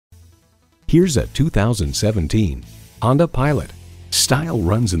Here's a 2017 Honda Pilot. Style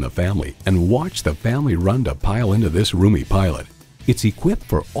runs in the family, and watch the family run to pile into this roomy Pilot. It's equipped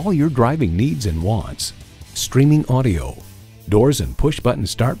for all your driving needs and wants. Streaming audio, doors and push-button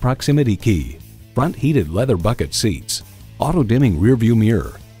start proximity key, front heated leather bucket seats, auto-dimming rearview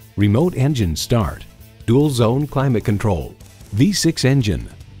mirror, remote engine start, dual zone climate control, V6 engine,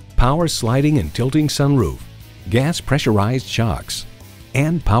 power sliding and tilting sunroof, gas pressurized shocks,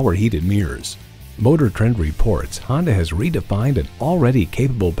 and power heated mirrors. Motor Trend reports Honda has redefined an already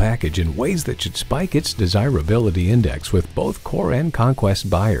capable package in ways that should spike its desirability index with both core and conquest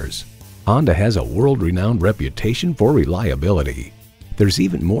buyers. Honda has a world-renowned reputation for reliability. There's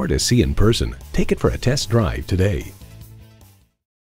even more to see in person. Take it for a test drive today.